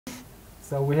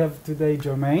So we have today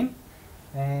Germain,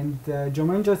 and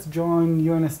Germain just joined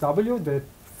UNSW, the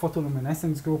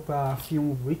photoluminescence group, a few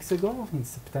weeks ago in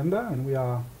September, and we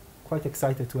are quite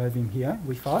excited to have him here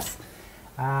with us.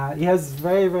 He has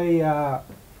very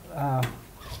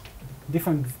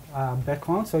different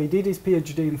background. So he did his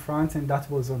PhD in France, and that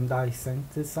was on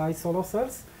dye-synthesized solar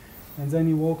cells. And then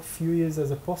he worked a few years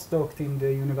as a postdoc in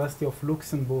the University of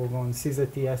Luxembourg on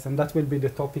CZTS, and that will be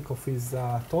the topic of his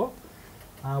talk.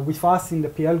 With us in the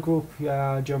PL group,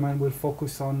 Germain will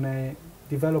focus on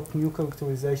develop new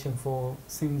characterization for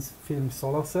thin film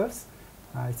solar cells.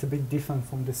 It's a bit different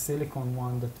from the silicon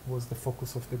one that was the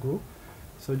focus of the group.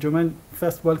 So Germain,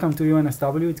 first welcome to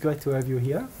UNSW. It's great to have you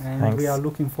here, and Thanks. We are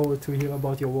looking forward to hear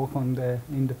about your work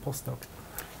in the postdoc.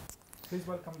 Please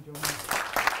welcome Germain.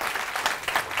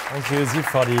 Thank you, Zip,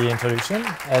 for the introduction.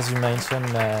 As you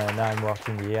mentioned, now I'm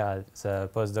working here as a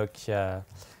postdoc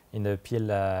in the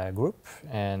PL group,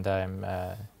 and I'm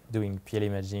doing PL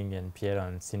imaging and PL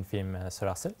on thin film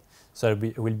solar cell. So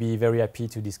I will be very happy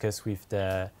to discuss with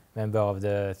the member of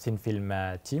the thin film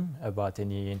team about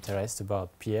any interest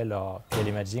about PL or PL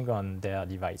imaging on their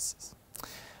devices.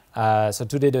 So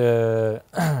today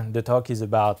the talk is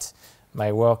about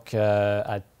my work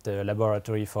at the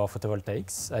Laboratory for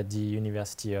Photovoltaics at the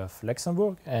University of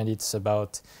Luxembourg, and it's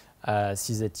about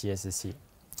CZTSSe.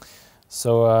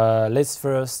 So let's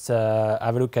first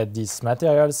have a look at these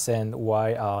materials and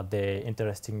why are they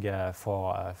interesting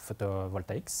for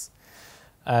photovoltaics.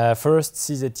 First,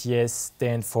 CZTS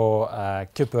stands for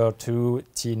copper 2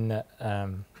 tin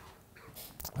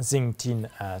zinc tin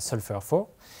sulfur 4,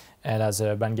 and has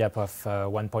a band gap of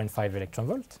 1.5 electron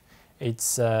volt.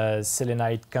 Its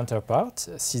selenide counterpart,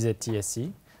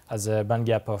 CZTSe, has a band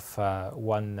gap of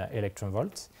 1 electron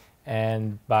volt.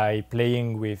 And by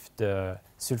playing with the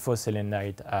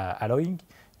sulfo-selenide alloying,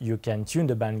 you can tune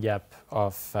the band gap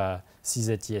of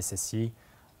CZTSSe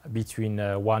between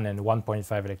 1 and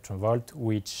 1.5 electron volt,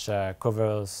 which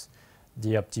covers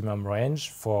the optimum range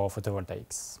for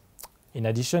photovoltaics. In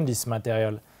addition, these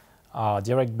materials are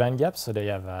direct band gap, so they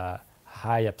have a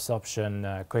high absorption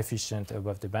coefficient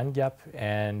above the band gap,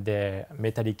 and the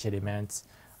metallic elements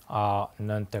are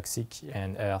non-toxic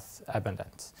and earth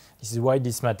abundant. This is why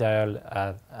this material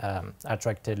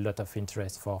attracted a lot of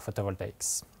interest for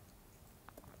photovoltaics.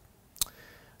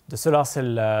 The solar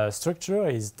cell structure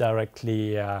is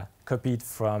directly copied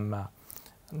from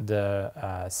the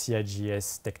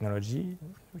CIGS technology,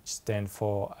 which stands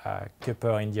for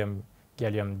copper indium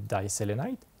gallium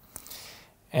diselenide.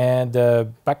 And the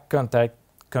back contact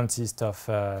consists of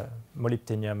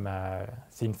molybdenum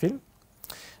thin film.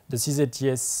 The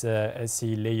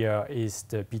CZTSSe layer is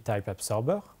the P-type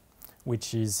absorber,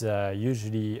 which is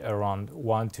usually around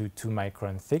 1 to 2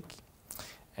 micron thick.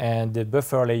 And the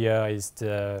buffer layer is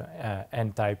the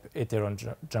N-type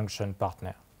heterojunction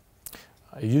partner.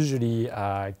 Usually,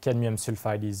 cadmium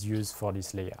sulfide is used for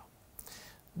this layer.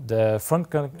 The front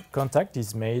contact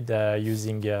is made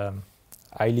using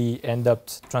highly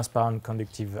n-doped transparent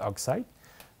conductive oxide,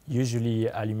 usually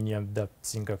aluminum-doped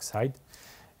zinc oxide.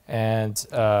 And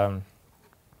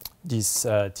this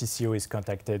TCO is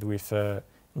contacted with a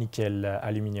nickel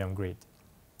aluminum grade.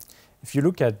 If you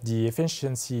look at the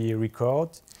efficiency record,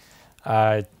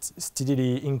 it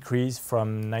steadily increased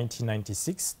from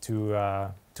 1996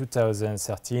 to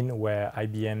 2013, where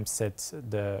IBM set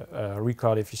the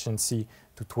record efficiency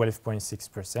to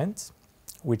 12.6%,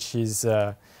 which is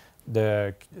still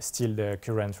the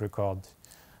current record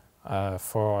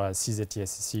for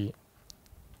CZTSSe.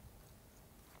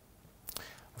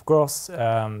 Of course,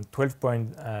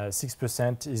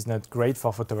 12.6% is not great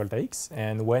for photovoltaics,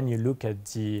 and when you look at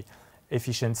the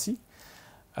efficiency,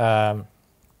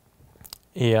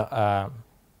 here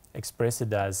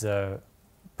expressed as a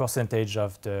percentage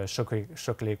of the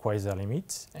Shockley-Queisser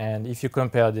limit, and if you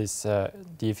compare this, the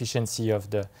efficiency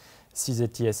of the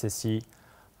CZTSSe,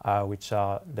 which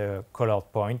are the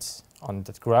colored points on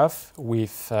that graph,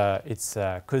 with its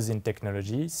cousin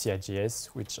technology, CIGS,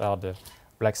 which are the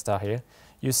black star here,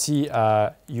 you see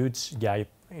a huge gap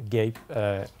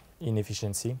in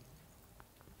efficiency.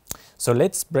 So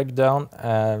let's break down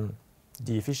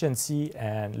the efficiency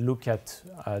and look at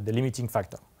the limiting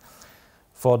factor.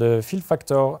 For the field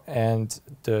factor and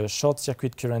the short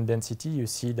circuit current density, you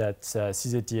see that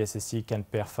CZTSSe can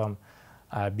perform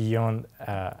beyond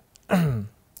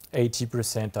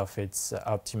 80% of its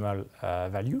optimal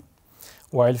value,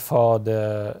 while for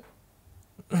the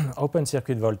open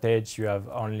circuit voltage, you have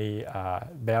only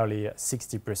barely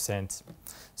 60%.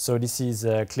 So this is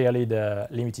clearly the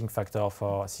limiting factor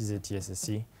for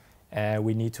CZTSSe, and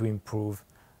we need to improve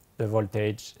the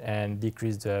voltage and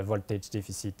decrease the voltage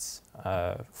deficits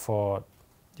for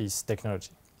this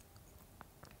technology.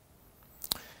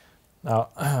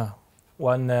 Now,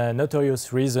 one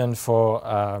notorious reason for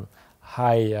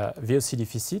high VOC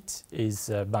deficit is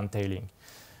band tailing.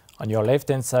 On your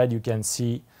left-hand side, you can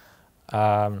see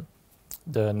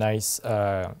the nice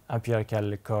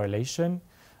empirical correlation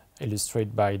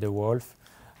illustrated by de Wolf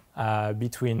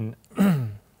between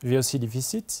VOC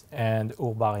deficit and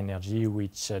Urbar energy,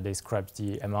 which describes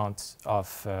the amount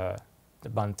of the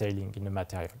band tailing in the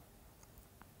material.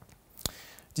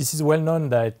 This is well known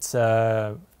that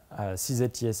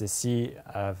CZTSSe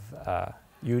have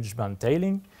huge band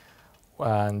tailing,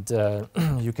 and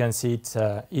you can see it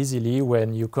easily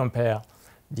when you compare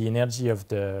the energy of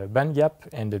the band gap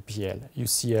and the PL. You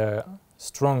see a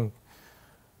strong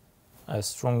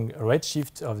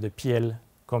redshift of the PL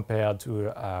compared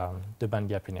to the band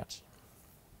gap energy.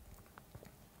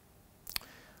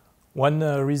 One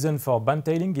reason for band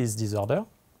tailing is disorder.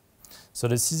 So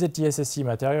the CZTSSe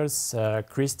materials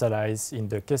crystallize in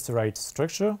the casterite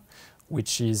structure,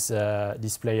 which is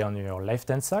displayed on your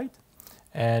left-hand side.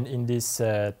 And in this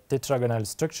tetragonal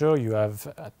structure, you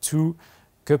have two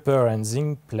copper and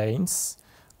zinc planes,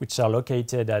 which are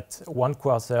located at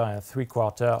 1/4 and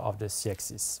 3/4 of the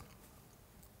C-axis.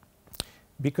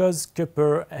 Because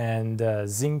copper and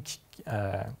zinc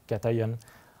cation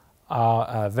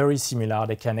are very similar,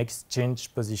 they can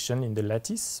exchange position in the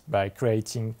lattice by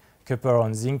creating copper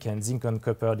on zinc and zinc on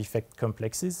copper defect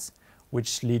complexes,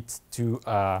 which lead to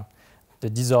the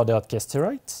disordered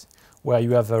casterite, where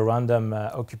you have a random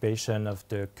occupation of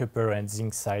the copper and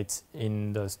zinc sites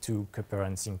in those two copper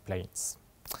and zinc planes.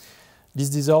 This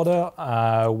disorder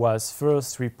was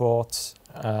first reported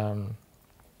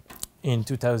in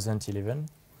 2011.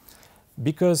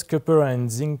 Because copper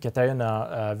and zinc cation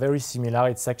are very similar,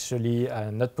 it's actually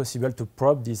not possible to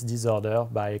probe this disorder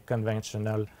by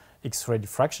conventional X-ray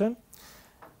diffraction,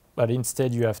 but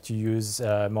instead you have to use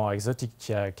more exotic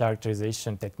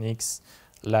characterization techniques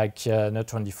like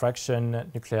neutron diffraction,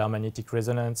 nuclear magnetic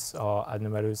resonance, or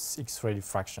anomalous X-ray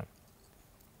diffraction.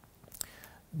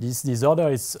 This disorder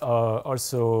is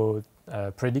also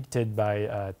predicted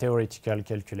by theoretical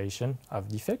calculation of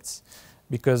defects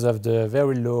because of the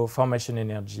very low formation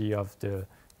energy of the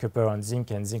copper on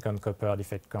zinc and zinc on copper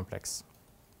defect complex.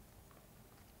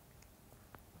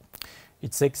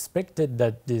 It's expected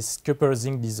that this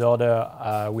copper-zinc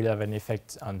disorder will have an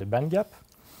effect on the band gap.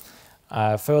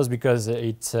 First, because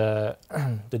the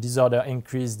disorder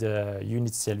increased the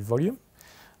unit cell volume.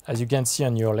 As you can see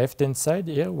on your left-hand side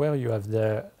here, where you have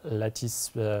the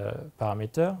lattice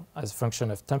parameter as a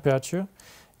function of temperature,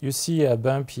 you see a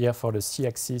bump here for the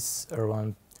C-axis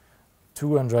around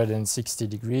 260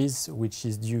 degrees, which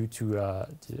is due to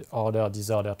the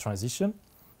order-disorder transition.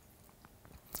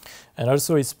 And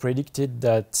also it's predicted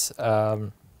that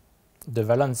the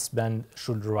valence band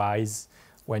should rise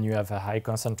when you have a high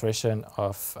concentration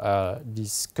of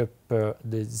this copper,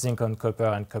 the zinc on copper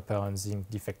and copper on zinc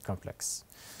defect complex.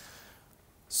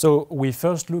 So we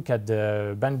first look at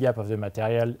the band gap of the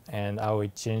material and how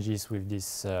it changes with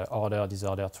this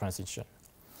order-disorder transition.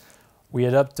 We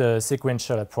adopt a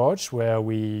sequential approach where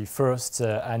we first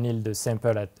anneal the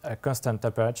sample at a constant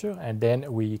temperature, and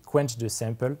then we quench the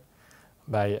sample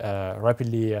by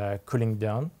rapidly cooling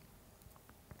down.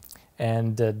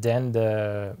 And then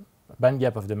the band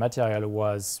gap of the material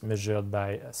was measured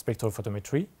by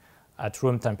spectrophotometry at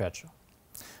room temperature.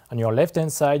 On your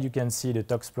left-hand side, you can see the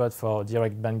Tox plot for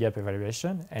direct band gap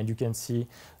evaluation, and you can see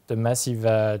the massive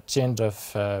change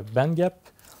of band gap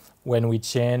when we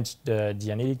change the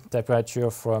annealing temperature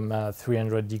from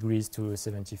 300 degrees to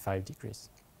 75 degrees,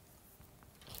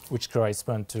 which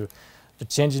correspond to the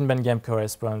change in band gap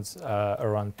corresponds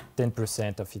around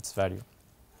 10% of its value.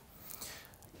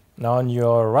 Now on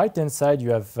your right-hand side,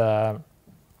 you have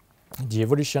the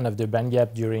evolution of the band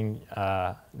gap during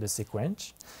the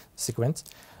sequence.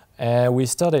 We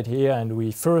started here and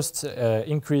we first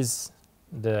increase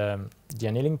the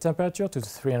annealing temperature to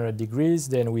 300 degrees,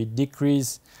 then we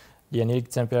decrease the annealing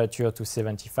temperature to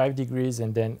 75 degrees,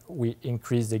 and then we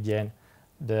increased again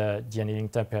the annealing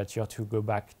temperature to go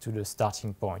back to the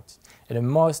starting point. And the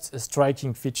most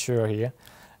striking feature here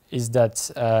is that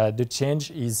the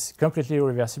change is completely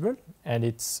reversible and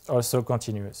it's also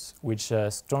continuous, which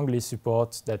strongly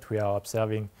supports that we are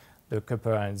observing the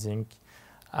copper and zinc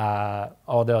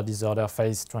order-disorder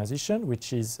phase transition,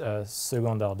 which is a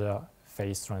second-order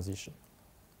phase transition.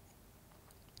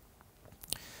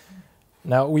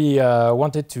 Now we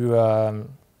wanted to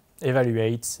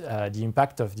evaluate the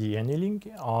impact of the annealing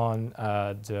on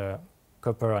the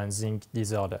copper and zinc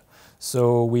disorder.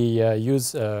 So we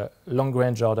use a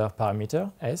long-range order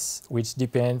parameter, S, which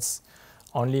depends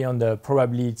only on the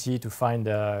probability to find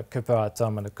a copper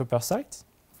atom on a copper site.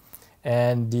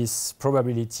 And this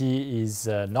probability is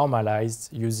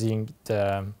normalized using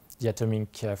the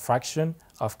atomic fraction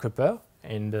of copper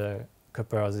in the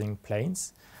copper-zinc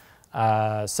planes,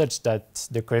 such that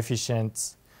the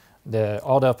coefficient, the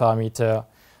order parameter,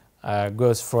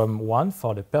 goes from 1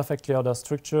 for the perfectly ordered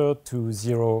structure to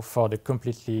 0 for the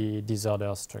completely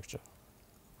disordered structure.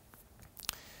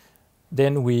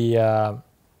 Then we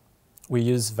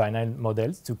use vinyl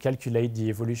models to calculate the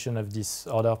evolution of this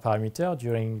order parameter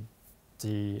during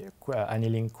the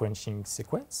annealing quenching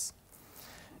sequence.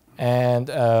 And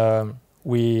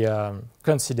we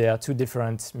consider two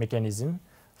different mechanisms.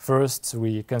 First,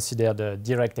 we consider the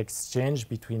direct exchange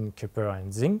between copper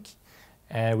and zinc.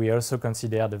 And we also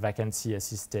consider the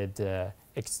vacancy-assisted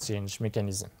exchange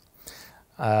mechanism.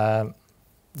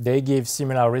 They give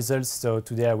similar results, so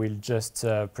today I will just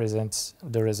present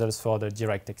the results for the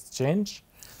direct exchange.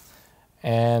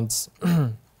 And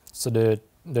so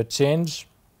the change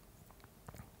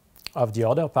of the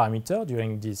order parameter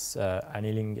during this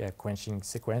annealing quenching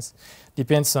sequence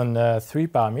depends on 3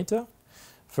 parameters.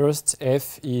 First,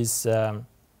 F is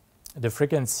the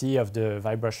frequency of the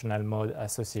vibrational mode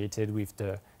associated with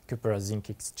the copper-zinc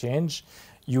exchange.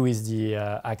 U is the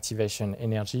activation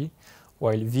energy,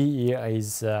 while V here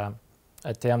is a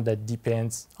term that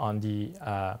depends on the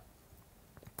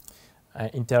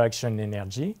interaction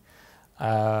energy,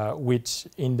 which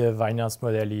in the Wiener's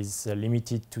model is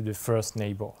limited to the first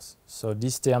neighbors. So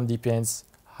this term depends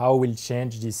how we'll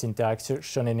change this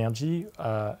interaction energy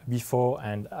before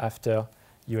and after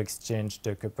you exchange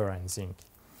the copper and zinc.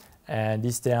 And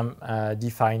this term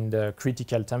defines the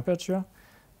critical temperature.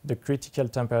 The critical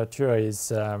temperature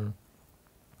is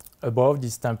above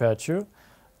this temperature,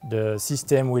 the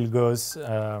system will goes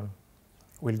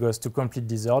to complete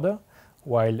disorder,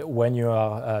 while when you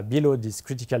are below this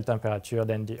critical temperature,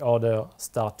 then the order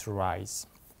starts to rise.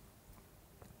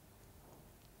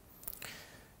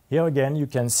 Here again, you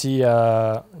can see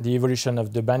the evolution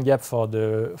of the band gap for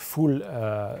the full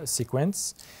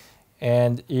sequence,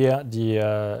 and here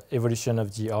the evolution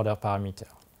of the order parameter.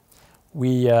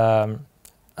 We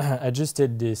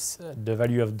adjusted the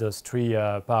value of those 3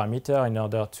 parameters in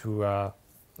order to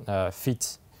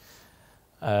fit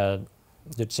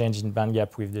the change in band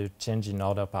gap with the change in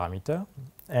order parameter.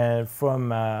 And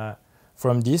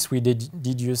from this, we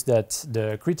deduce that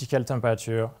the critical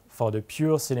temperature for the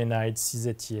pure selenide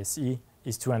CZTSe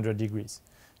is 200 degrees.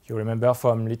 You remember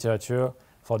from literature,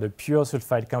 for the pure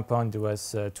sulfide compound, it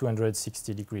was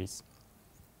 260 degrees.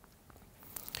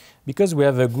 Because we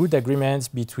have a good agreement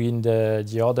between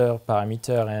the order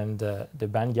parameter and the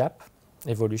band gap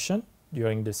evolution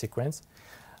during the sequence,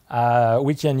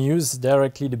 we can use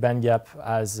directly the band gap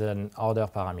as an order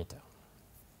parameter.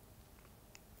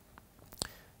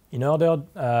 In order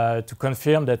to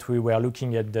confirm that we were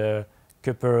looking at the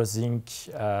copper-zinc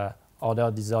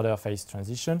order-disorder phase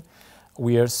transition,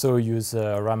 we also use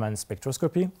Raman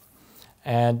spectroscopy.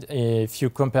 And if you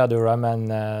compare the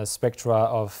Raman spectra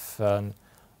of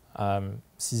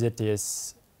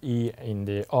CZTSe in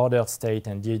the ordered state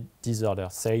and the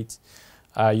disordered state,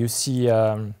 you see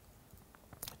 2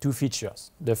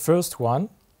 features. The first one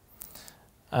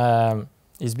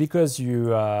is because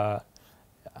you,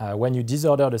 when you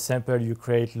disorder the sample, you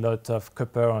create a lot of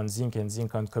copper on zinc and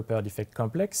zinc on copper defect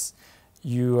complex.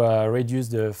 You reduce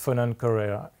the phonon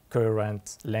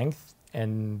coherent length,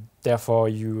 and therefore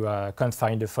you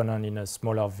confine the phonon in a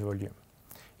smaller volume.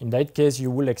 In that case,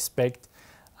 you will expect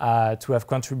to have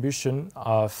contribution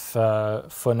of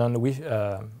phonon with,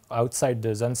 outside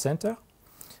the zone center.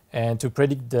 And to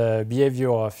predict the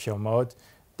behavior of your mode,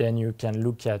 then you can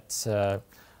look at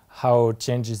how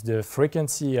changes the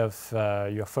frequency of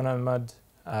your phonon mode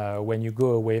when you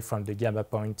go away from the gamma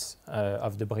point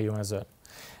of the Brillouin zone.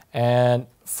 And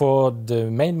for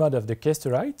the main mode of the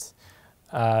casterite,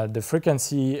 the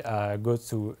frequency goes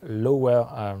to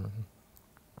lower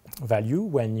value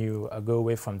when you go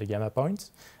away from the gamma point,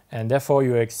 and therefore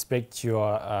you expect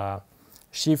your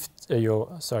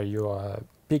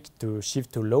peak to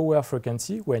shift to lower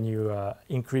frequency when you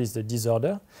increase the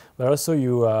disorder, but also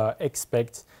you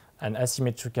expect an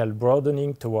asymmetrical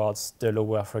broadening towards the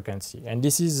lower frequency. And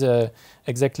this is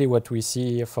exactly what we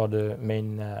see here for the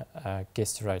main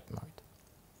casterite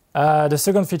mode. The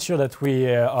second feature that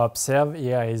we observe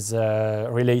here is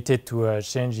related to a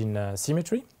change in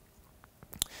symmetry.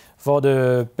 For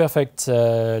the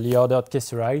perfectly ordered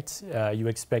casterite, you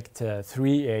expect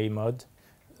 3A mode,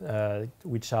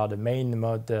 which are the main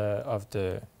mode of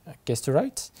the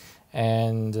casterite.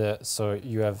 And so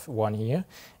you have one here.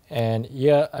 And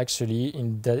here, actually,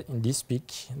 in this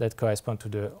peak that corresponds to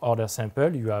the order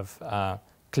sample, you have a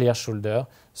clear shoulder.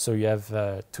 So you have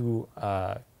two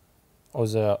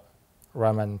other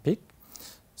Raman peaks.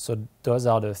 So those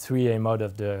are the 3 modes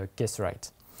of the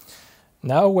casterite.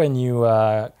 Now, when you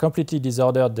completely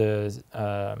disorder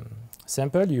the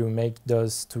sample, you make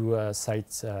those two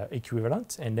sites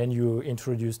equivalent, and then you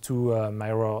introduce 2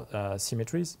 mirror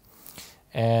symmetries.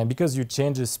 And because you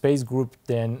change the space group,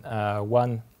 then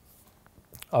one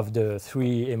of the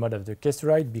 3 modes of the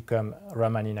casterite become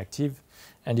Raman inactive.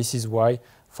 And this is why,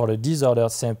 for the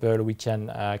disordered sample, we can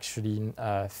actually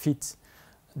fit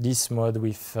this mode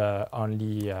with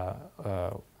only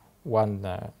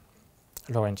one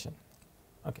Lorentzian.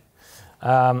 Okay.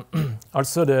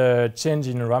 Also, the change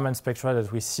in Raman spectra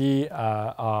that we see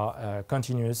are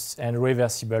continuous and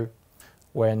reversible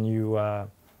when you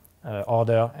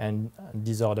order and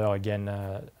disorder again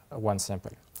one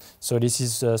sample. So this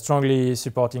is strongly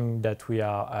supporting that we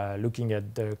are looking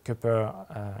at the copper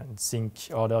zinc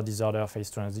order disorder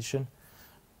phase transition.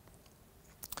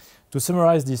 To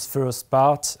summarize this first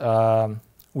part,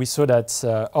 we saw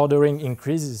that ordering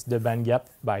increases the band gap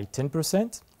by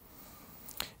 10%.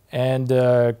 And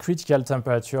the critical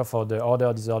temperature for the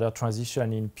order-disorder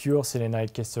transition in pure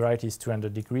selenide casterite is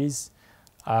 200 degrees,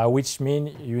 which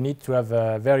means you need to have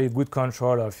a very good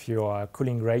control of your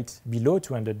cooling rate below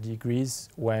 200 degrees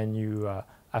when you,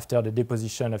 after the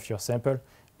deposition of your sample,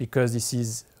 because this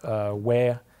is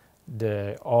where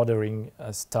the ordering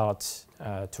starts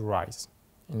to rise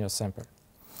in your sample.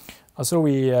 Also,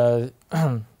 we've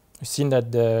seen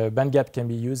that the band gap can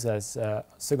be used as a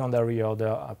secondary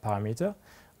order parameter,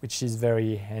 which is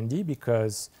very handy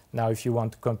because now if you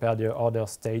want to compare the order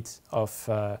state of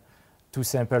 2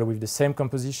 samples with the same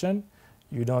composition,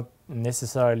 you don't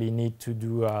necessarily need to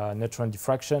do a neutron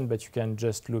diffraction, but you can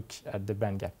just look at the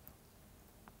band gap.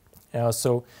 And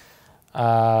also,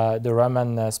 the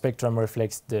Raman spectrum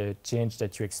reflects the change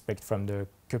that you expect from the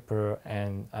copper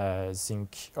and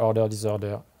zinc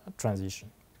order-disorder transition.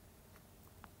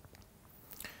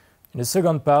 In the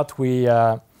second part, we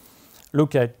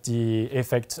look at the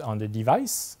effect on the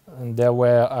device. And there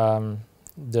were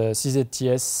the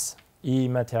CZTSe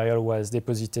material was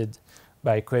deposited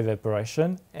by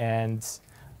co-evaporation, and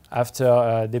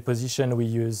after deposition we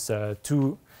use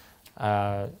 2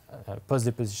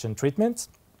 post-deposition treatments.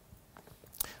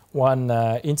 One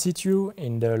in situ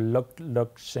in the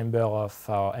locked chamber of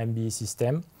our MBE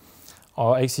system,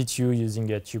 or ex situ using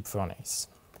a tube furnace.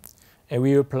 And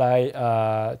we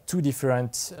apply 2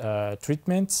 different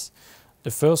treatments.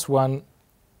 The first one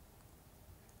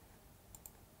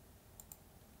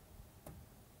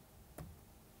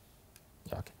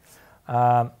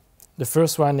the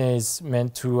first one is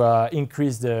meant to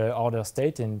increase the order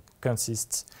state and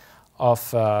consists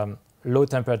of low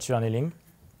temperature annealing.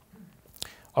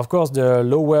 Of course, the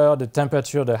lower the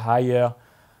temperature, the higher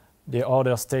the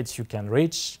order state you can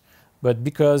reach. But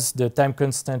because the time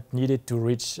constant needed to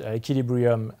reach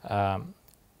equilibrium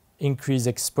increase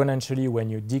exponentially when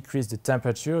you decrease the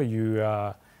temperature, you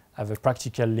have a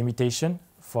practical limitation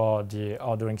for the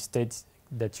ordering state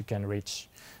that you can reach.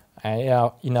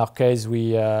 In our case,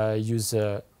 we use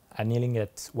annealing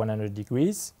at 100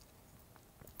 degrees.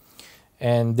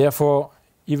 And therefore,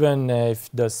 even if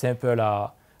the samples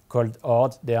are called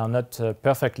ordered, they are not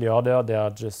perfectly ordered, they are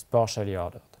just partially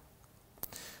ordered.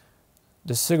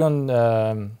 The second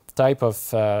type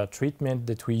of treatment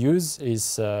that we use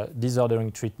is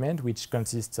disordering treatment, which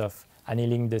consists of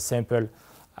annealing the sample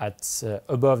at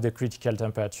above the critical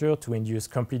temperature to induce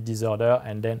complete disorder,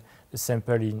 and then the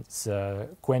sample is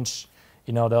quenched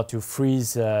in order to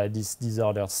freeze this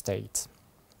disordered state.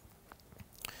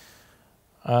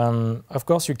 Of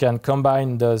course, you can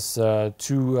combine those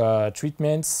 2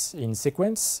 treatments in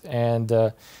sequence,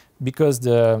 and because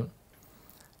the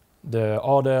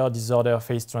order-disorder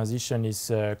phase transition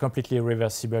is completely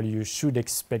reversible, you should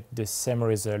expect the same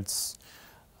results.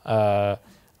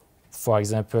 For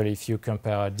example, if you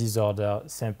compare a disorder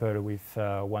sample with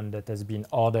one that has been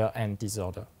ordered and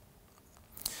disordered.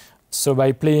 So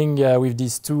by playing with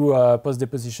these 2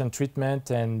 post-deposition treatment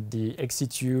and the ex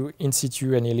situ, in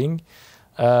situ annealing,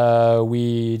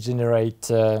 we generate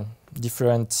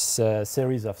different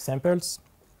series of samples.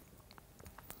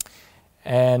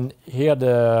 And here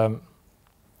the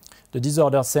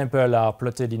disordered samples are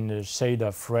plotted in the shade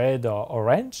of red or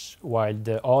orange, while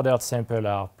the ordered samples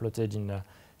are plotted in a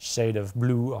shade of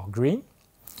blue or green.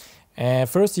 And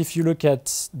first, if you look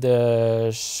at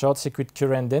the short-circuit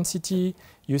current density,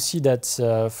 you see that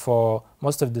for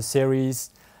most of the series,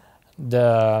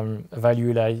 the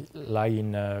value lie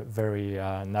in a very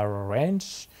narrow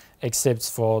range. except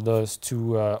for those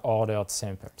two ordered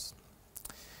samples.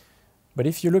 But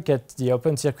if you look at the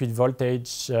open circuit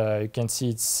voltage, you can see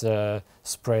it's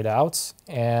spread out,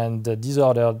 and the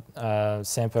disordered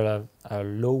sample have a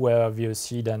lower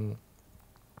VOC than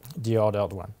the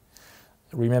ordered one.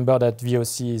 Remember that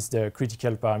VOC is the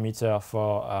critical parameter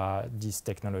for this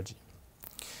technology.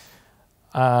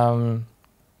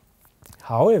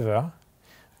 However,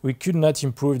 we could not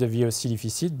improve the VOC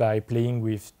deficit by playing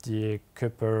with the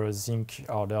copper-zinc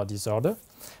order disorder.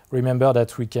 Remember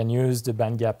that we can use the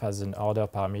band gap as an order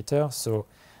parameter, so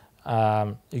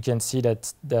you can see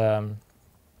that the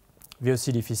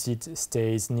VOC deficit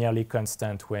stays nearly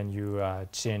constant when you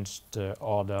change the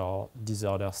order or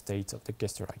disorder state of the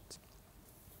custorized.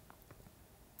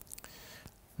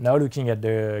 Now looking at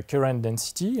the current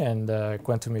density and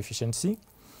quantum efficiency.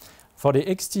 For the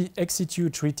ex situ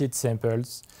treated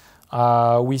samples,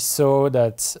 we saw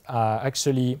that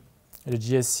actually the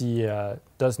GSE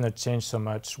does not change so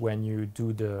much when you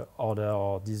do the order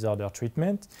or disorder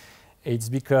treatment. It's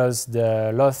because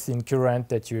the loss in current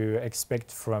that you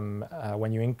expect from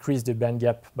when you increase the band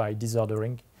gap by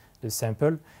disordering the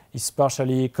sample is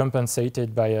partially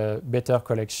compensated by a better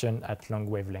collection at long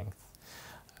wavelength.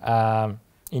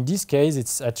 In this case,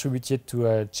 it's attributed to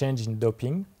a change in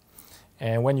doping.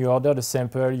 And when you order the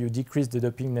sample, you decrease the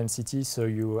doping density, so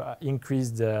you increase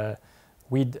the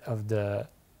width of the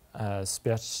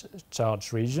spare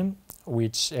charge region,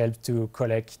 which helps to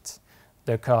collect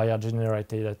the carrier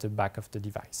generated at the back of the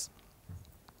device.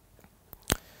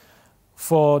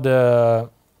 For the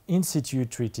in situ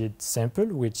treated sample,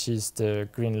 which is the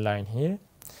green line here, you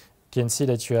can see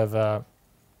that you have a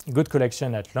good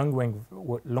collection at long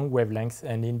wavelength,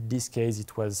 and in this case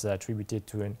it was attributed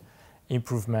to an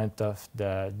improvement of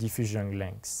the diffusion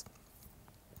length.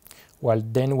 While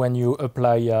then when you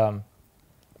apply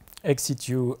ex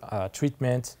situ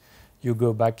treatment, you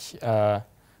go back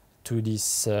to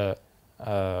this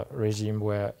regime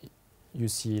where you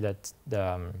see that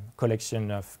the collection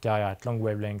of carrier at long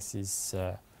wavelengths is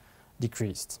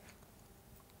decreased.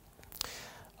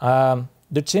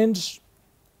 The change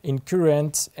in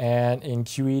current and in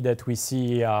QE that we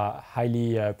see are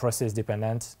highly process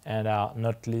dependent and are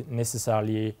not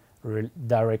necessarily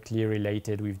directly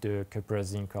related with the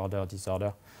copper-zinc order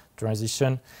disorder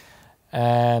transition.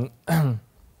 And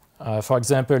for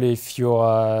example, if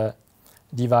your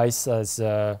device has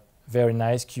a very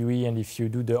nice QE and if you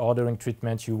do the ordering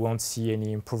treatment, you won't see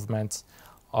any improvement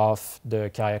of the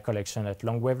carrier collection at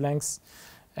long wavelengths.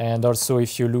 And also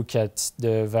if you look at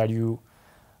the value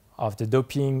of the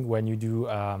doping, when you do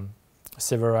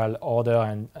several order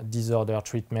and disorder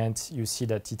treatment, you see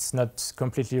that it's not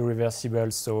completely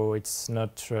reversible, so it's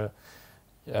not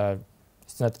at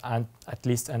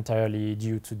least entirely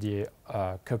due to the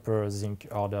copper-zinc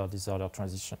order disorder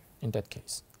transition in that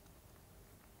case.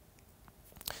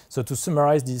 So to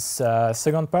summarize this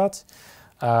second part,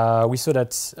 we saw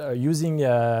that using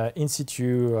in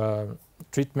situ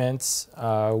treatments,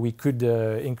 we could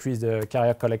increase the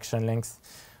carrier collection length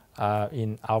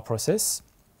in our process.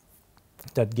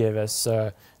 That gave us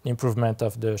an improvement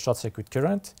of the short circuit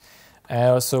current. And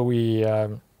also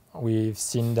we've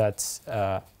seen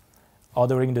that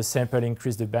ordering the sample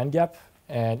increased the band gap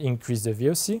and increased the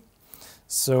VOC.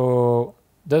 So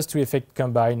those two effects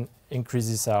combined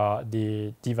increases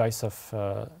the device of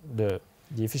the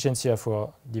efficiency of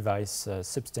our device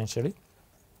substantially.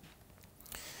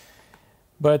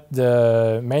 But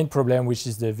the main problem, which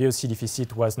is the VOC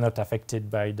deficit, was not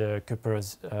affected by the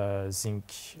copper-zinc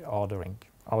ordering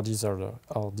or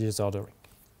disordering.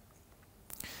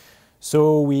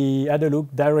 So we had a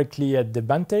look directly at the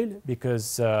band tail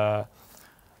because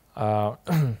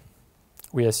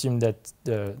we assumed that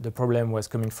the problem was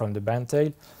coming from the band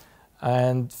tail.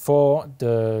 And for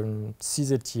the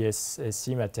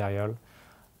CZTSSe material,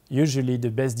 usually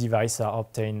the best devices are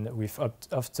obtained with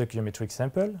off-stoichiometric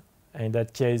sample. In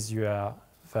that case, you have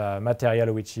a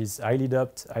material which is highly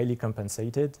doped, highly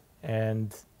compensated,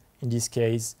 and in this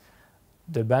case,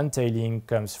 the band tailing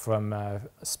comes from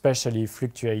spatially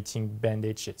fluctuating band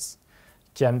edges.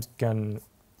 It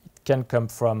can come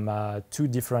from two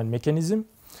different mechanisms.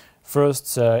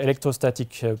 First, electrostatic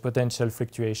potential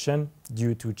fluctuation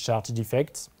due to charge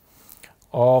defects,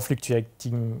 or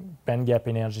fluctuating band gap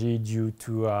energy due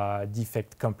to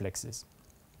defect complexes.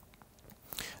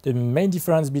 The main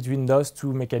difference between those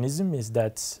two mechanisms is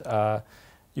that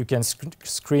you can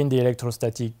screen the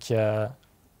electrostatic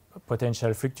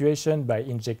potential fluctuation by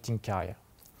injecting carrier.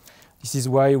 This is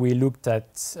why we looked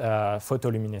at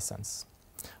photoluminescence.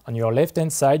 On your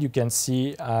left-hand side, you can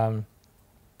see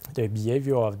the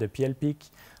behavior of the PL peak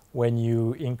when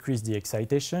you increase the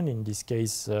excitation, in this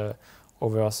case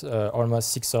over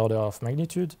almost 6 orders of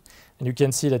magnitude, and you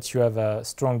can see that you have a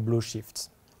strong blue shift.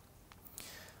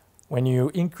 When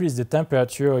you increase the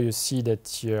temperature, you see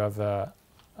that you have a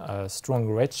strong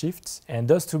red shift, and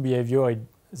those two behaviors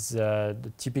is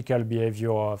the typical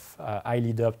behavior of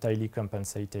highly doped, highly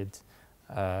compensated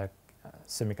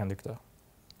semiconductor.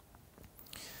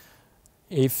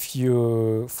 If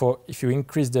you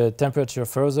increase the temperature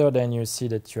further, then you see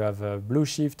that you have a blue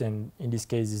shift, and in this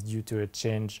case it's due to a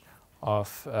change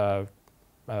of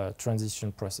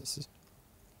transition processes.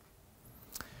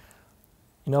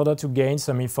 In order to gain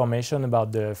some information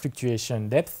about the fluctuation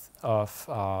depth of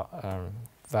our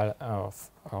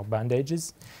band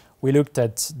edges, we looked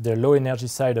at the low energy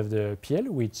side of the PL,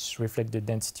 which reflects the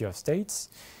density of states,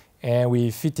 and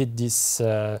we fitted this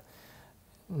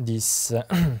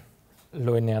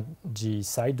low energy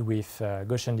side with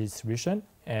Gaussian distribution,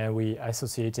 and we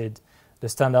associated the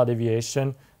standard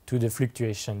deviation to the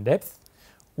fluctuation depth,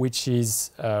 which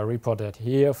is reported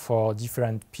here for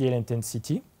different PL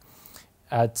intensity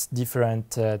at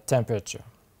different temperature.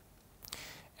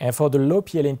 And for the low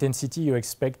PL intensity, you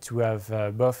expect to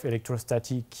have both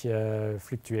electrostatic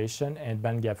fluctuation and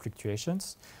band gap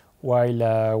fluctuations,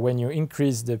 while when you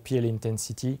increase the PL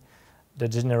intensity, the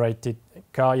generated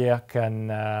carrier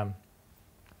can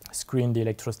screen the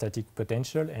electrostatic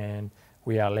potential, and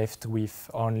we are left with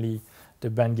only the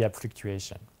band gap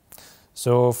fluctuation.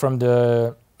 So from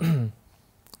the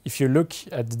if you look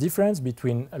at the difference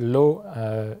between low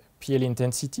PL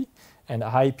intensity and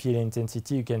high PL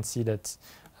intensity, you can see that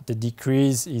the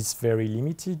decrease is very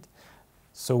limited.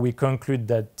 So we conclude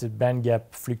that the band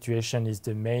gap fluctuation is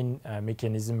the main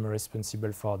mechanism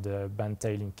responsible for the band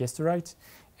tail in Kesterite.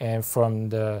 And from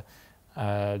the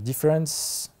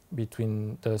difference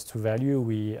between those two values,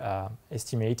 we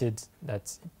estimated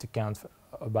that it accounts for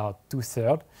about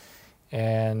 2/3,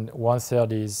 and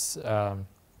 1/3 is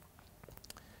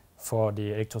for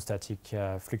the electrostatic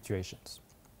fluctuations.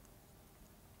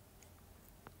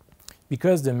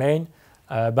 Because the main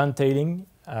band tailing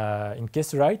in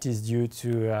Kesterite is due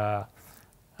to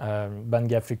band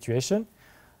gap fluctuation,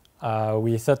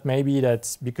 we thought maybe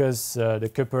that because the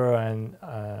copper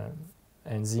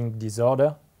and zinc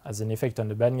disorder has an effect on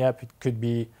the band gap, it could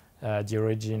be the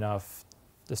origin of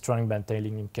the strong band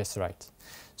tailing in Kesterite.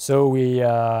 So we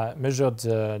measured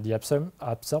the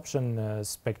absorption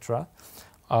spectra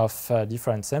of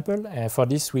different samples, and for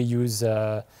this we use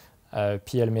a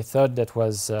PL method that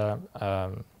was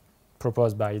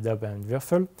proposed by Dobb and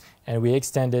Würfel, and we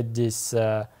extended this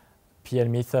PL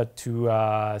method to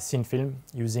thin film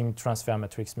using transfer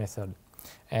matrix method.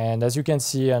 And as you can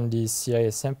see on this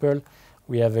CIS sample,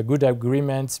 we have a good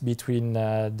agreement between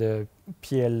the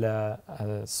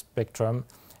PL spectrum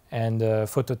and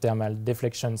photothermal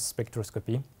deflection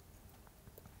spectroscopy.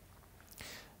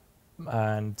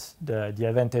 And the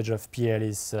advantage of PL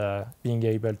is being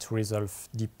able to resolve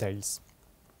deep tails.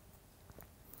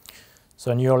 So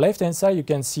on your left-hand side, you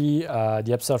can see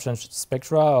the absorption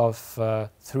spectra of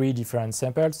 3 different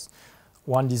samples,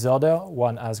 1 disorder,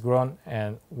 1 as grown,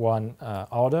 and 1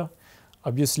 order.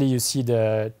 Obviously, you see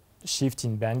the shift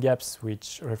in band gaps,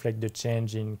 which reflect the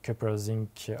change in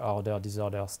copper-zinc order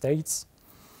disorder states.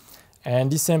 And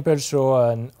these samples show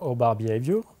an O-bar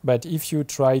behavior, but if you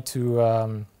try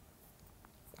to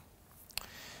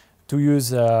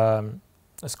use a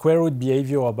square root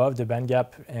behavior above the band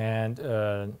gap and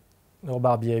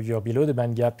O-bar behavior below the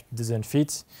band gap, it doesn't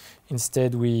fit.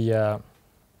 Instead, we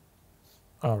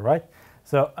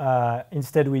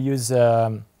instead we use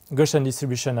Gaussian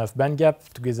distribution of band gap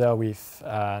together with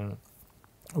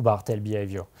O-bar tail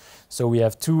behavior. So we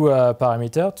have 2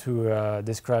 parameters to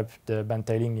describe the band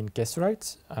tailing in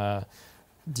Kesterite: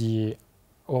 the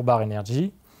O-bar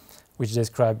energy, which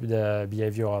describes the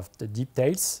behavior of the deep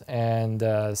tails, and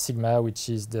sigma, which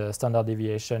is the standard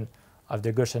deviation of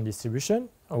the Gaussian distribution,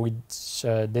 which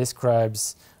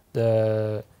describes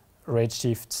the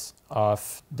redshift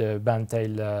of the band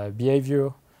tail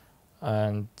behavior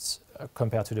and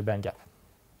compared to the band gap.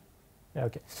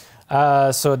 Okay.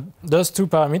 So those 2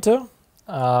 parameters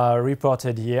are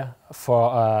reported here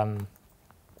for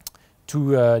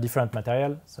 2 different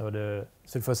materials, so the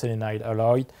sulfoselenide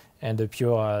alloy and the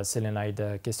pure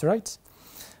selenide Kesterite.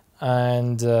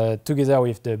 And together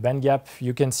with the band gap,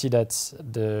 you can see that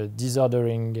the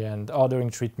disordering and ordering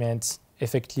treatment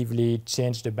effectively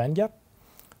change the band gap.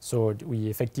 So we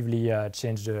effectively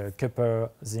change the copper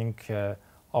zinc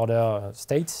order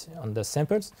state on the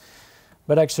samples.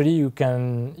 But actually, you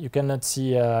cannot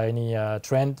see any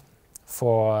trend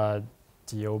for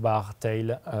the O-bar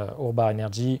tail, O-bar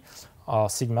energy, or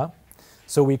sigma.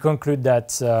 So we conclude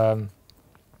that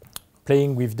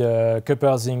playing with the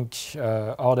copper zinc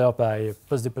order by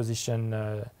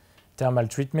post-deposition thermal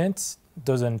treatment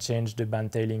doesn't change the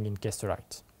band tailing in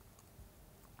casterite.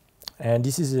 And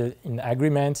this is in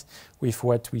agreement with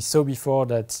what we saw before,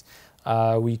 that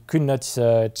we could not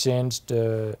change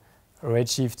the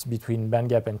redshift between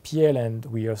bandgap and PL, and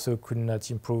we also could not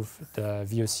improve the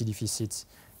VOC deficit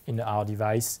in our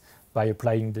device by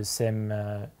applying the same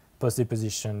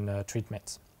post-deposition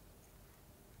treatment.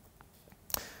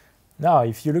 Now,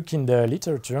 if you look in the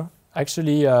literature,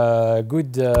 actually a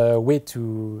good way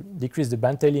to decrease the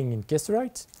band tailing in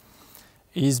casterite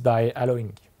is by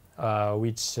alloying,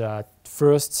 which at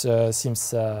first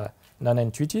seems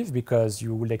non-intuitive because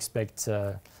you would expect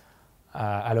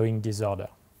alloying disorder.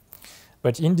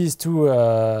 But in these two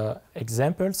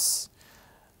examples,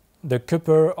 the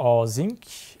copper or zinc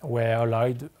were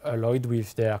alloyed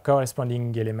with their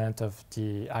corresponding element of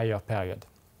the higher period.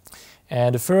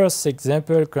 And the first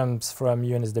example comes from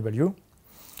UNSW,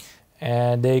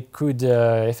 and they could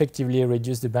effectively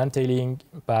reduce the band tailing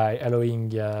by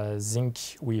alloying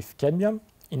zinc with cadmium.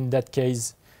 In that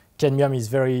case, cadmium is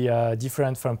very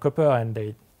different from copper, and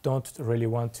they don't really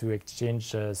want to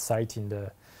exchange site in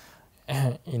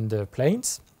the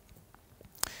planes.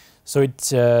 So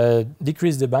it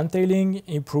decreased the band tailing,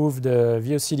 improved the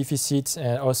VOC deficit,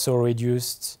 and also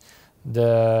reduced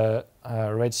the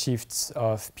redshifts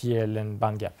of PL and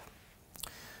bandgap.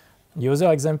 The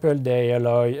other example, they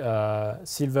alloy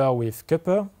silver with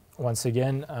copper. Once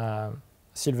again,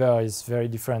 silver is very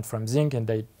different from zinc, and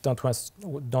they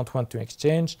don't want to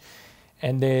exchange.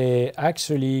 And they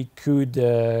actually could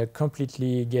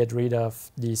completely get rid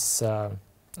of this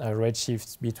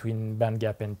redshift between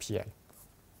bandgap and PL.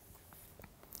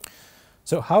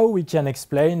 So how we can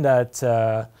explain that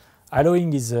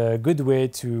alloying is a good way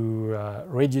to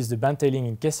reduce the band tailing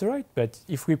in casterite, but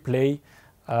if we play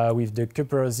with the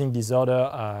copper zinc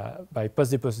disorder by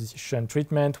post-deposition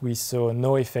treatment, we saw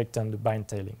no effect on the band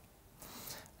tailing.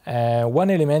 One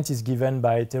element is given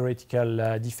by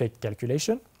theoretical defect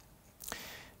calculation.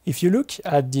 If you look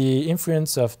at the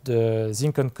influence of the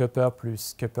zinc on copper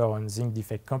plus copper on zinc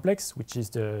defect complex, which is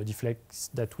the deflects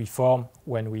that we form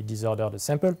when we disorder the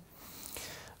sample,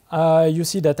 you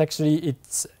see that actually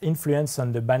its influence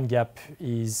on the band gap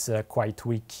is quite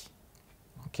weak.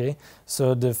 Okay,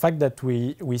 so the fact that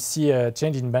we see a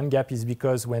change in band gap is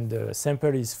because when the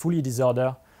sample is fully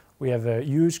disordered, we have a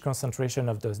huge concentration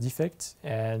of those defects,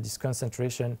 and this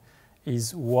concentration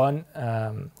is one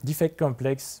defect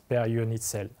complex per unit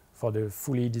cell for the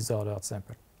fully disordered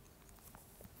sample.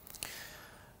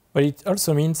 But it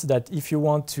also means that if you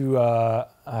want to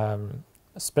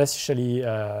spatially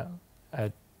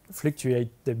fluctuate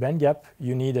the band gap,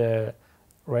 you need a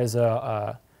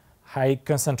rather high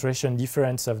concentration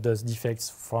difference of those defects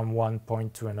from one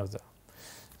point to another.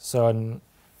 So a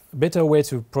better way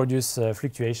to produce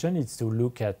fluctuation is to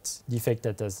look at defect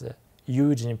that has a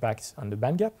huge impact on the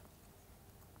band gap,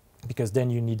 because then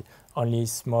you need only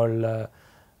small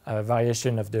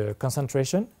variation of the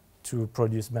concentration to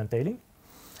produce band tailing.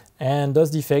 And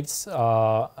those defects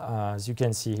are, as you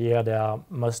can see here, they are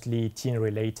mostly tin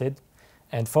related.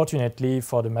 And fortunately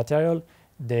for the material,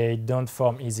 they don't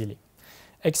form easily,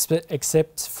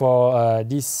 except for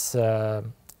this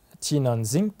tin on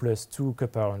zinc plus 2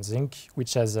 copper on zinc,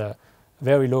 which has a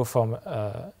very low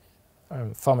formation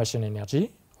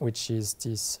energy, which is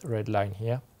this red line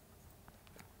here.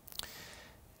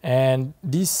 And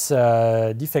this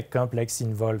defect complex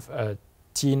involves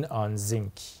tin on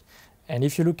zinc. And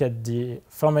if you look at the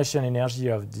formation energy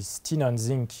of this tin on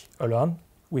zinc alone,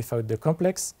 without the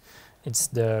complex, it's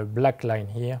the black line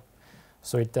here.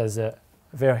 So it has a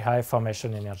very high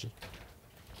formation energy.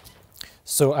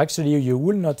 So actually you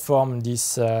will not form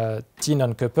this tin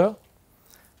on copper,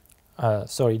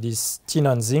 this tin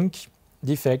on zinc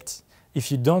defect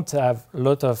if you don't have a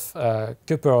lot of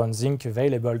copper on zinc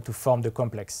available to form the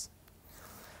complex.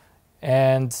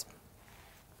 And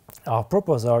our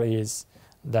proposal is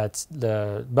that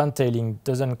the band tailing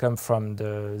doesn't come from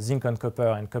the zinc on copper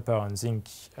and copper on zinc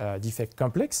defect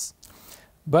complex,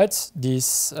 but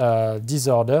this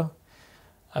disorder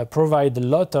provide a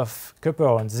lot of copper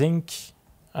on zinc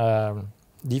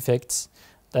defects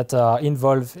that are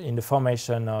involved in the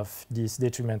formation of these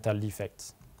detrimental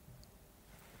defects.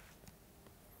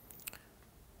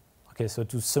 Okay, so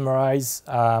to summarize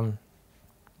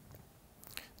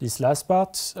this last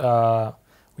part,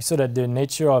 we saw that the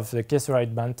nature of the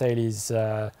casterite band tail is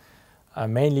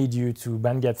mainly due to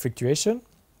band gap fluctuation,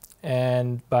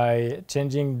 and by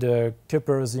changing the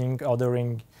copper zinc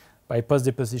ordering by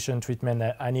post-deposition treatment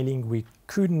and annealing, we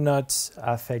could not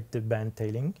affect the band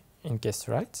tailing case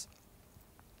right.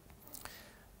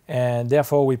 And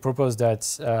therefore, we propose that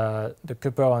the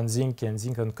copper on zinc and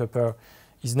zinc on copper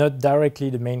is not directly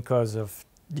the main cause of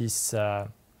this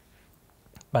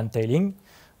band tailing,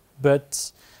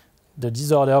 but the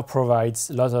disorder provides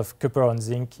a lot of copper on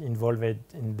zinc involved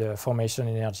in the formation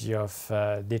energy of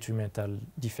detrimental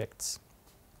defects.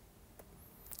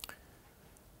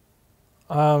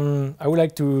 I would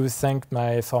like to thank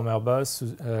my former boss,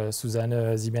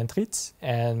 Susanne Ziebentrit,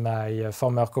 and my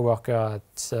former co-worker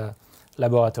at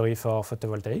Laboratory for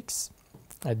Photovoltaics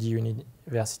at the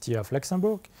University of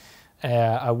Luxembourg.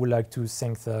 I would like to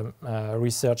thank the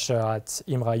researcher at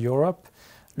IMRA Europe,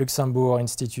 Luxembourg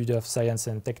Institute of Science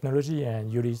and Technology,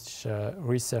 and Jülich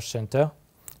Research Center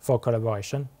for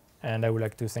collaboration. And I would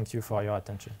like to thank you for your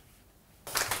attention.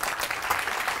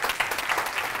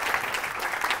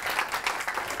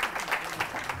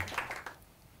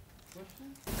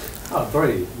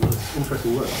 Very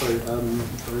interesting work.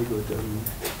 Very good,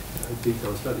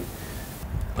 detailed study.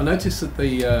 I noticed that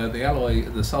the alloy,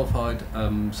 the sulfide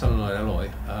selenide alloy,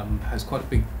 has quite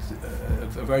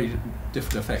a very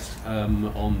different effect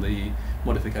on the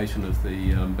modification of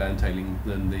the band tailing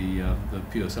than the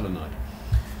pure selenide.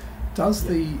 Does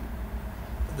the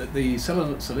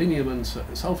selenium and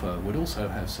sulfur would also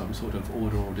have some sort of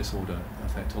order or disorder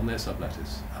effect on their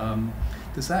sublattice?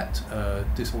 Does that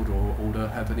disorder or order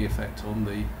have any effect on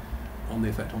the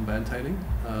effect on band tailing?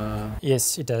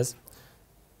 Yes, it does.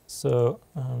 So,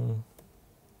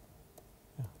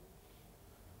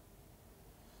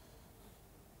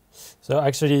 so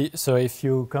actually, so if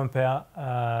you compare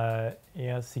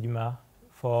here sigma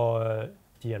for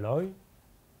the alloy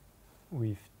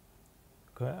with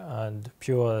and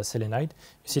pure selenide,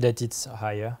 you see that it's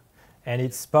higher, and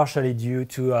it's partially due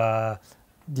to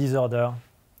disorder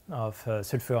of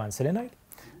sulfur and selenide,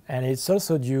 and it's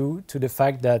also due to the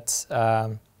fact that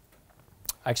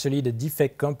actually the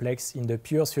defect complex in the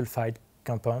pure sulfide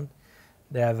compound,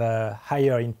 they have a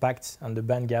higher impact on the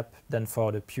band gap than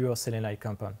for the pure selenide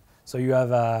compound. So you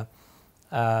have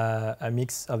a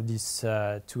mix of these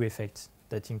two effects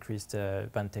that increase the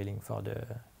band tailing for the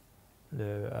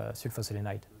sulfur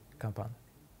selenide compound.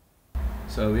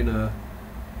 So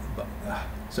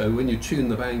so when you tune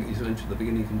the band, you mentioned at the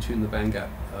beginning, you can tune the band gap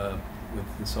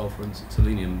with the sulfur and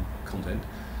selenium content.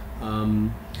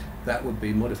 That would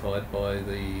be modified by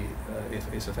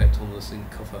its effect on the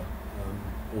zinc copper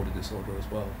order disorder as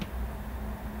well.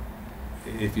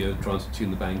 If you're trying to tune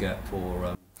the band gap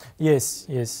for yes,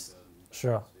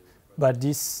 sure. But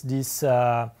this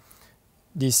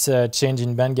change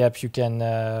in band gap, you can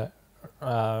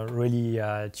really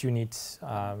tune it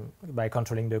by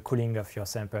controlling the cooling of your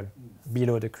sample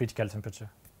below the critical temperature.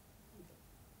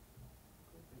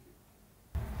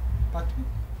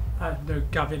 No,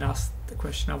 Gavin asked the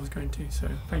question I was going to, so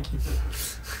thank you.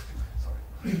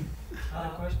 Sorry. Other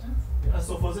questions?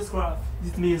 So for this graph,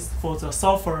 it means for the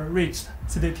sulfur-rich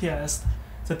CZTS,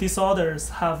 the disorders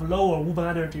have lower Woburn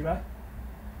energy, right?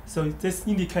 So this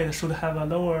indicator should have a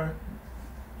lower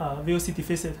VOC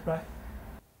deficit, right?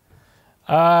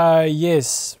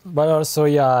 Yes, but also,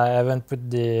 yeah, I haven't put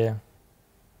the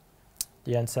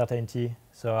uncertainty.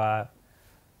 So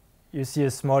you see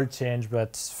a small change,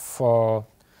 but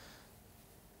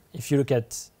if you look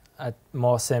at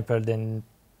more sample, then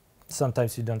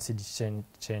sometimes you don't see this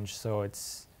change. So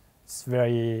it's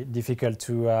very difficult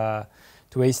to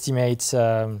estimate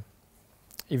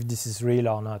if this is real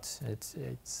or not.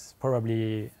 It's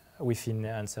probably within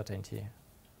uncertainty.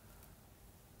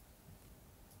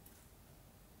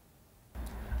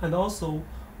 And also,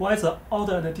 why the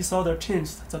order and the disorder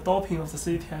changed, the doping of the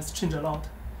CZTS changed a lot.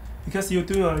 Because you're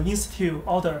doing an in-situ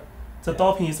order, the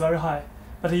doping is very high.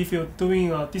 But if you're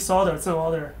doing a disorder, zone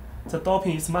order, the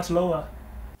doping is much lower.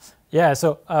 Yeah,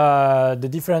 so the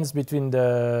difference between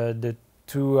the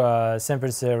two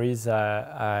sample series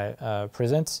I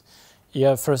present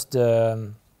here, first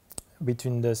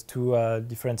between those two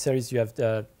different series, you have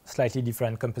the slightly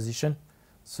different composition.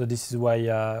 So this is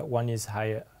why one is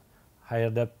higher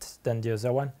depth than the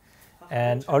other one.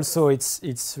 And also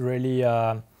it's really,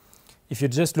 if you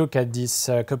just look at this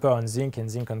copper on zinc and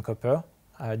zinc on copper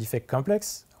defect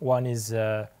complex, one is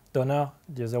donor,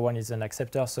 the other one is an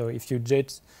acceptor. So if you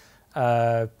just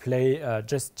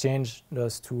just change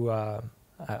those two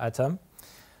atoms,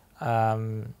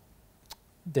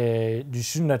 you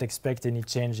should not expect any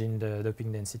change in the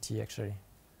doping density actually.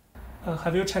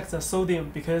 Have you checked the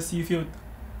sodium? Because if you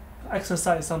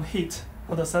exercise some heat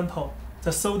on the sample,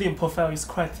 the sodium profile is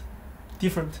quite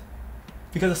different.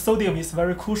 Because the sodium is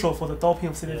very crucial for the doping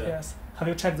of CZTS. Yeah. Have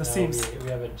you checked the seams? We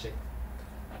haven't checked.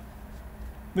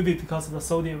 Maybe because the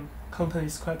sodium content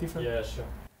is quite different. Yeah, sure.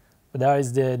 there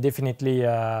is definitely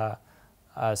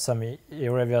some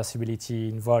irreversibility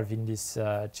involved in this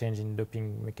change in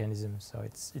doping mechanism. So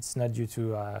it's not due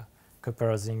to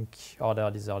copper zinc order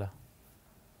disorder.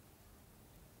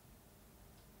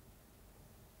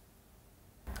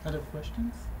 Other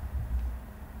questions?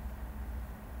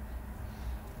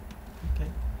 Okay.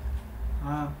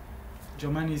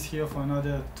 Germain is here for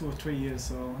another 2 or 3 years,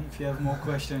 so if you have more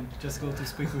questions, just go to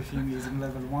speak with him. He's in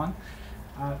level 1.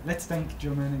 Let's thank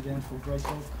Germain again for great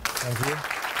talk. Thank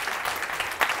you.